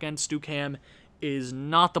the back end. Stu Cam is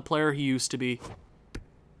not the player he used to be.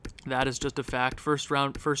 That is just a fact. First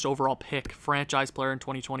overall pick, franchise player in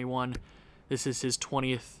 2021. This is his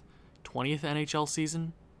 20th NHL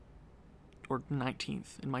season? Or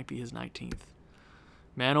 19th. It might be his 19th.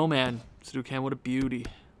 Man, oh man. Stu Cam, what a beauty.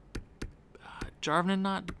 Jarvinen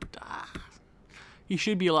not... he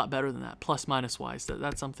should be a lot better than that, plus-minus wise.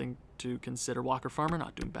 That's something to consider. Walker Farmer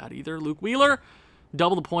not doing bad either. Luke Wheeler,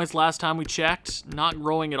 double the points last time we checked. Not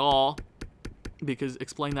growing at all. Because,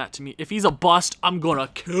 explain that to me. If he's a bust, I'm gonna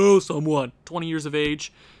kill someone. 20 years of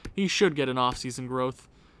age. He should get an off-season growth.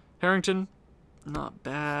 Harrington, not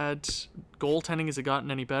bad. Goaltending, has it gotten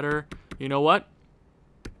any better? You know what?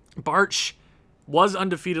 Barch was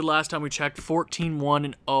undefeated last time we checked.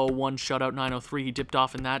 14-1-0, 1 shutout, 903. He dipped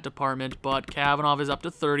off in that department, but Kavanagh is up to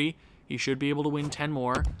 30. He should be able to win 10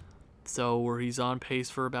 more. So he's on pace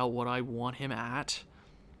for about what I want him at.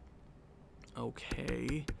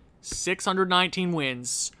 Okay. 619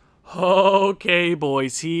 wins. Okay,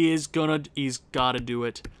 boys. He's got to do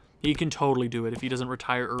it. He can totally do it. If he doesn't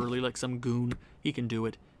retire early like some goon, he can do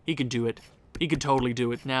it. He can do it. He can totally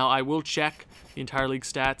do it. Now, I will check the entire league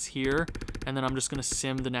stats here, and then I'm just going to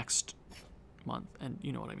sim the next month. And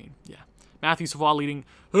you know what I mean. Yeah. Matthew Savoie leading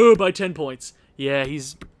by 10 points. Yeah,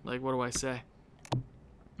 he's, like, what do I say?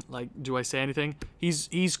 Like, do I say anything?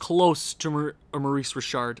 He's close to Maurice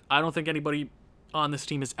Richard. I don't think anybody on this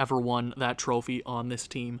team has ever won that trophy on this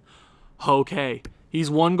team. Okay.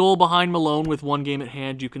 He's 1 goal behind Malone with 1 game at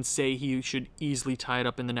hand. You can say he should easily tie it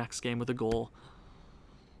up in the next game with a goal.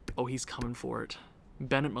 Oh, he's coming for it.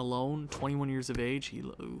 Bennett Malone, 21 years of age.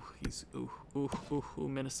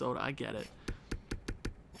 Minnesota, I get it.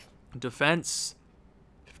 Defense,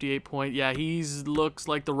 58 point. Yeah, looks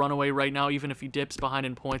like the runaway right now. Even if he dips behind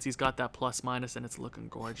in points, he's got that plus minus, and it's looking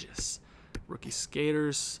gorgeous. Rookie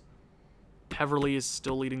skaters. Peverly is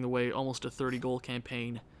still leading the way, almost a 30-goal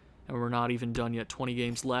campaign, and we're not even done yet. 20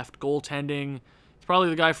 games left. Goaltending, it's probably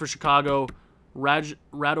the guy for Chicago,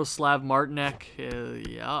 Radoslav Martinek.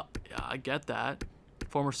 Yeah, I get that.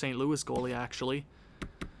 Former St. Louis goalie, actually.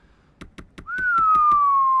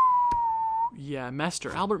 Yeah,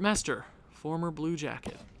 Albert Mester, former Blue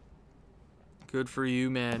Jacket. Good for you,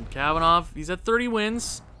 man. Kavanagh, he's at 30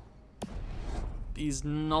 wins. He's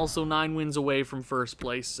also 9 wins away from first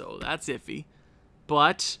place, so that's iffy.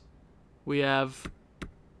 But we have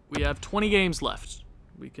 20 games left.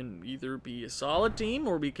 We can either be a solid team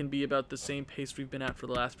or we can be about the same pace we've been at for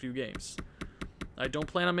the last few games. I don't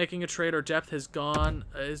plan on making a trade. Our depth has done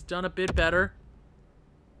a bit better.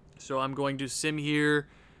 So I'm going to sim here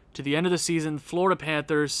to the end of the season. Florida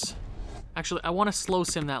Panthers. Actually, I want to slow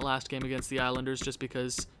sim that last game against the Islanders just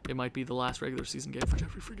because it might be the last regular season game for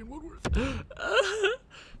Jeffrey freaking Woodworth.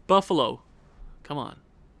 Buffalo. Come on.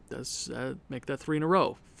 Does make that 3 in a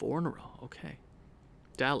row. 4 in a row. Okay.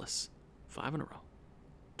 Dallas. 5 in a row.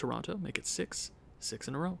 Toronto. Make it 6. 6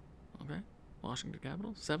 in a row. Okay. Washington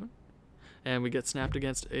Capitals. 7. And we get snapped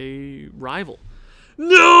against a rival.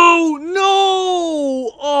 No!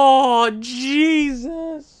 No! Oh,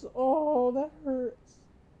 Jesus. Oh, that hurts.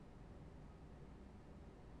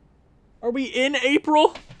 Are we in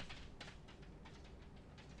April?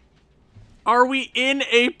 Are we in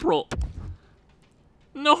April?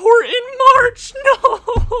 No, we're in March.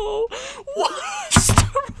 No. What?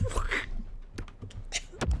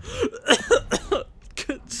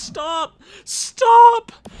 Stop.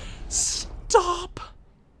 Stop. Stop.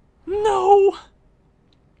 No.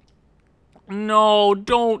 No,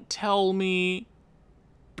 don't tell me.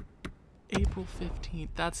 April 15th.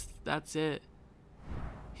 That's it.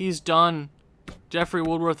 He's done. Jeffrey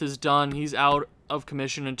Woodworth is done. He's out of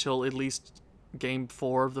commission until at least game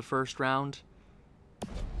 4 of the first round.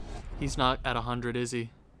 He's not at 100, is he?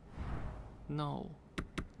 No.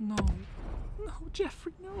 No. No,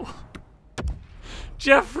 Jeffrey, no.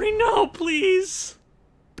 Jeffrey, no, please.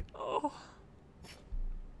 Oh.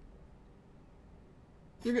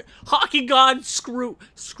 Hockey God, screw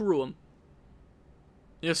him.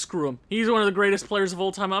 Yeah, screw him. He's one of the greatest players of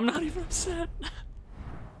all time. I'm not even upset.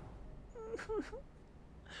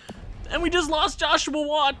 And we just lost Joshua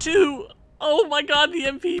Watt, too. Oh my god, the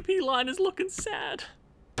MVP line is looking sad.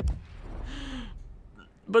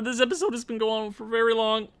 But this episode has been going on for very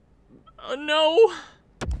long. No.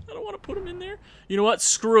 I don't want to put him in there. You know what?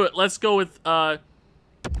 Screw it. Let's go with MP3.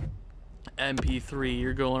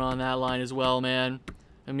 You're going on that line as well, man.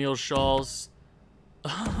 Emil Schalz.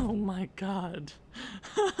 Oh my god.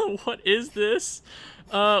 What is this?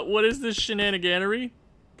 What is this shenaniganery?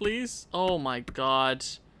 Please? Oh my god.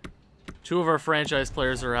 2 of our franchise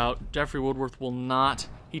players are out. Jeffrey Woodworth will not.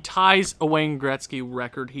 He ties a Wayne Gretzky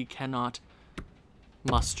record. He cannot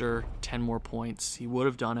muster 10 more points. He would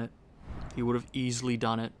have done it. He would have easily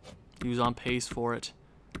done it. He was on pace for it.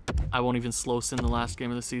 I won't even slow sim the last game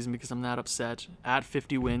of the season because I'm that upset. At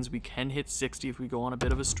 50 wins, we can hit 60 if we go on a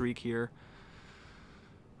bit of a streak here.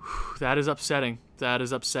 That is upsetting. That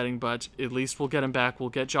is upsetting, but at least we'll get him back. We'll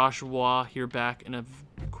get Joshua here back in a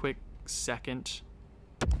quick second.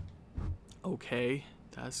 Okay,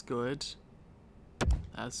 that's good.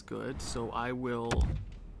 That's good. So I will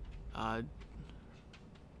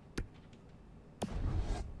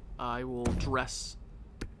dress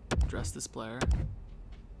this player.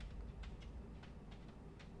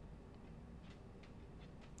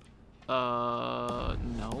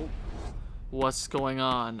 No. What's going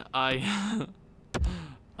on?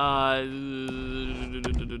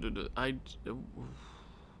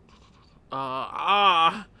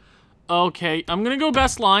 Okay, I'm gonna go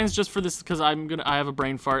best lines just for this because I have a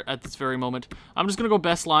brain fart at this very moment. I'm just gonna go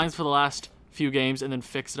best lines for the last few games and then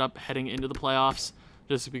fix it up heading into the playoffs,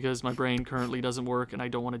 just because my brain currently doesn't work and I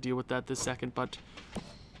don't want to deal with that this second. But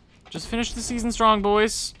just finish the season strong,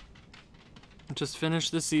 boys. Just finish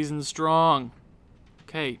the season strong.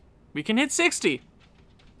 Okay, we can hit 60.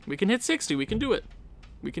 We can hit 60. We can do it.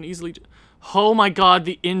 We can easily do. Oh my god,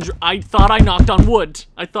 the injury. I thought I knocked on wood.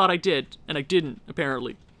 I thought I did, and I didn't,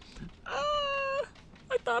 apparently.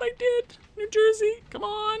 I thought I did. New Jersey, come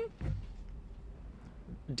on.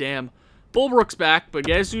 Damn. Bullbrook's back, but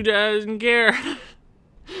guess who doesn't care?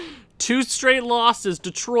 2 straight losses.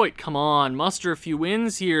 Detroit, come on. Muster a few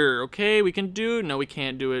wins here. Okay, we can do it. No, we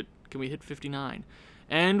can't do it. Can we hit 59?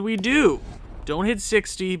 And we do. Don't hit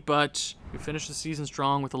 60, but we finished the season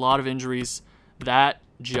strong with a lot of injuries. That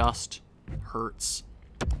just hurts.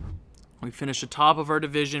 We finished atop of our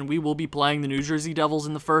division. We will be playing the New Jersey Devils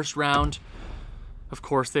in the first round. Of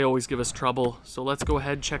course, they always give us trouble. So let's go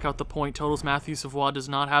ahead and check out the point totals. Matthew Savoie does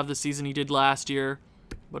not have the season he did last year,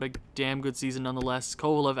 but a damn good season nonetheless.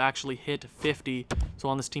 Kovalev actually hit 50. So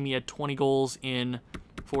on this team, he had 20 goals in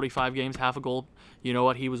 45 games, half a goal. You know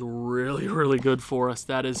what? He was really, really good for us.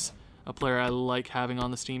 That is a player I like having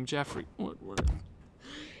on this team. Jeffrey. What?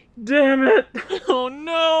 Damn it. Oh,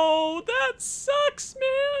 no. That sucks,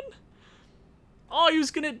 man. Oh, he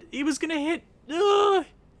was gonna hit.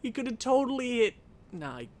 He could have totally hit.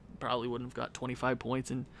 Nah, he probably wouldn't have got 25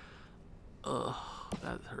 points. And,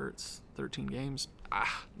 that hurts. 13 games.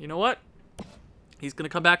 You know what? He's gonna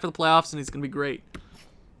come back for the playoffs, and he's gonna be great.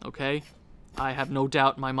 Okay? I have no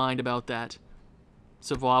doubt in my mind about that.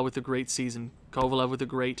 Savoie with a great season. Kovalev with a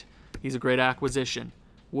great... He's a great acquisition.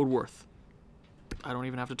 Woodworth. I don't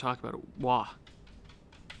even have to talk about it. Wah.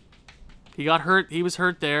 He got hurt. He was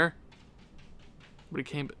hurt there. But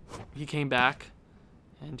he came back.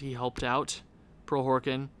 And he helped out.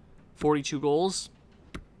 Prohorkin. 42 goals.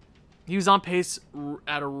 He was on pace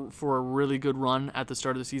for a really good run at the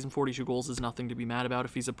start of the season. 42 goals is nothing to be mad about.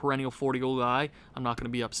 If he's a perennial 40-goal guy, I'm not going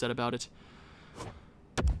to be upset about it.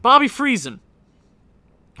 Bobby Friesen.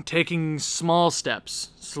 Taking small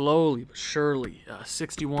steps, slowly but surely.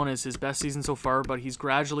 61 is his best season so far, but he's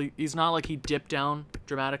not like he dipped down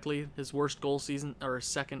dramatically. His worst goal season, or his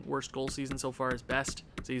second worst goal season so far, his best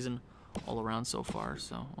season all around so far.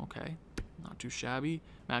 So, okay. Not too shabby.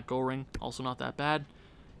 Matt Goring, also not that bad.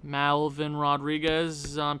 Malvin Rodriguez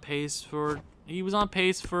is on pace for, he was on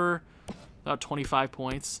pace for about 25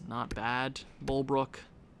 points. Not bad. Bullbrook,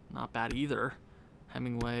 not bad either.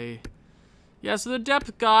 Hemingway. Yeah, so the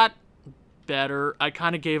depth got better. I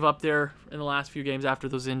kind of gave up there in the last few games after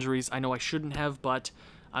those injuries. I know I shouldn't have, but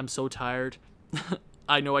I'm so tired.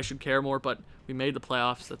 I know I should care more, but we made the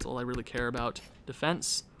playoffs. That's all I really care about.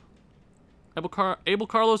 Defense. Abel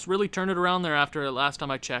Carlos really turned it around there after last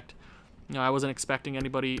time I checked. You know, I wasn't expecting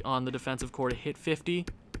anybody on the defensive core to hit 50,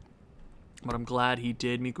 but I'm glad he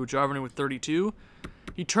did. Mikko Jarvinen with 32.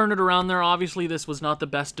 He turned it around there. Obviously, this was not the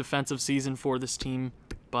best defensive season for this team,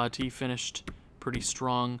 but he finished pretty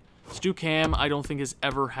strong. Stu Cam, I don't think has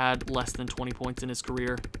ever had less than 20 points in his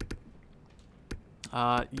career.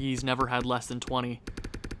 He's never had less than 20.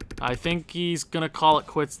 I think he's going to call it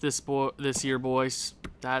quits this year, boys.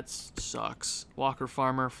 That sucks. Walker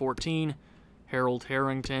Farmer, 14. Harold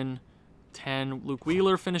Harrington, 10. Luke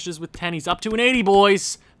Wheeler finishes with 10. He's up to an 80,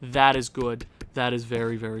 boys. That is good. That is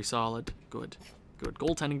very, very solid. Good. Good.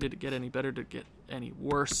 Goaltending didn't get any better. Did it get any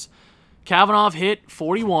worse? Kavanagh hit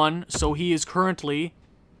 41, so he is currently,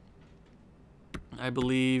 I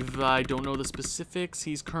believe, I don't know the specifics,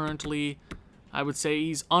 he's currently I would say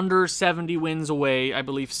he's under 70 wins away. I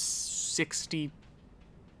believe 63.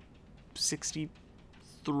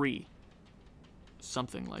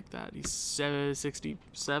 Something like that. He's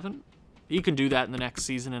 67? He can do that in the next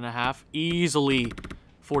season and a half. Easily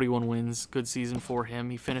 41 wins. Good season for him.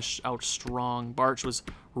 He finished out strong. Barch was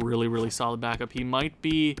really, really solid backup. He might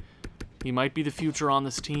be the future on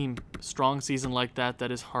this team. Strong season like that,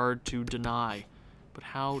 that is hard to deny. But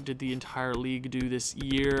how did the entire league do this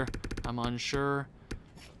year? I'm unsure.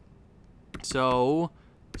 So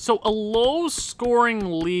a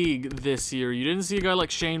low-scoring league this year. You didn't see a guy like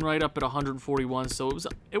Shane Wright up at 141, so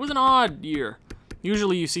it was an odd year.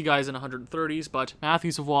 Usually you see guys in 130s, but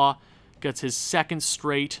Matthew Savoie gets his second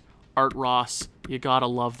straight Art Ross. You gotta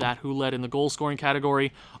love that. Who led in the goal-scoring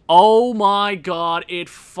category? Oh my God, it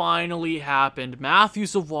finally happened. Matthew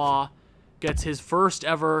Savoie gets his first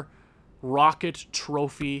ever Rocket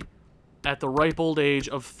Trophy at the ripe old age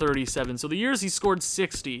of 37. So the years he scored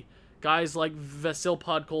 60, guys like Vasil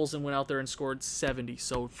Podkolzin went out there and scored 70.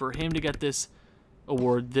 So for him to get this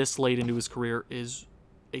award this late into his career is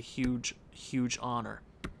a huge, huge honor.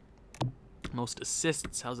 Most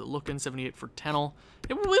assists, how's it looking? 78 for Tennell.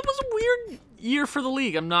 It was a weird year for the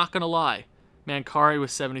league, I'm not going to lie. Mancari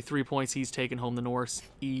with 73 points, he's taken home the Norris.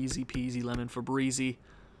 Easy peasy lemon for Breezy.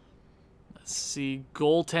 Let's see,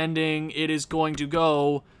 goaltending, it is going to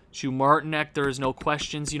go to Martinek. There is no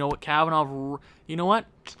questions. You know what, Kavanaugh, you know what?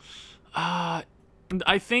 I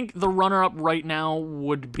think the runner-up right now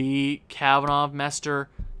would be Kavanaugh. Mester,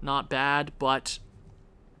 not bad, but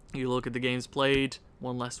you look at the games played,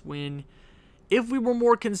 one less win. If we were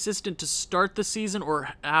more consistent to start the season or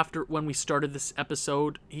after when we started this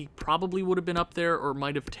episode, he probably would have been up there or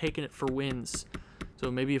might have taken it for wins. So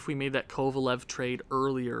maybe if we made that Kovalev trade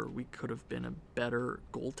earlier, we could have been a better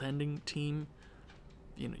goaltending team.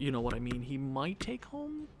 You know what I mean. He might take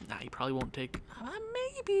home... Nah, he probably won't take...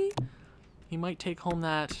 maybe. He might take home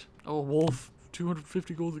that... Oh, Wolf,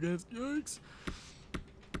 250 goals against. Yikes.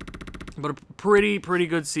 But a pretty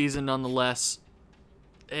good season nonetheless.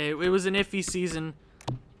 It was an iffy season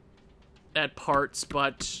at parts,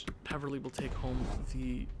 but Peverley will take home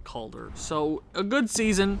the Calder. So, a good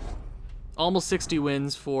season. Almost 60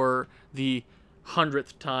 wins for the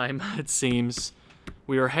 100th time, it seems.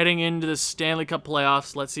 We are heading into the Stanley Cup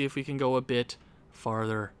playoffs. Let's see if we can go a bit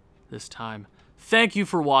farther this time. Thank you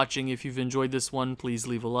for watching. If you've enjoyed this one, please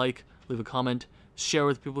leave a like, leave a comment, share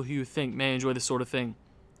with people who you think may enjoy this sort of thing.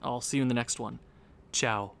 I'll see you in the next one.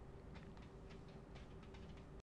 Ciao.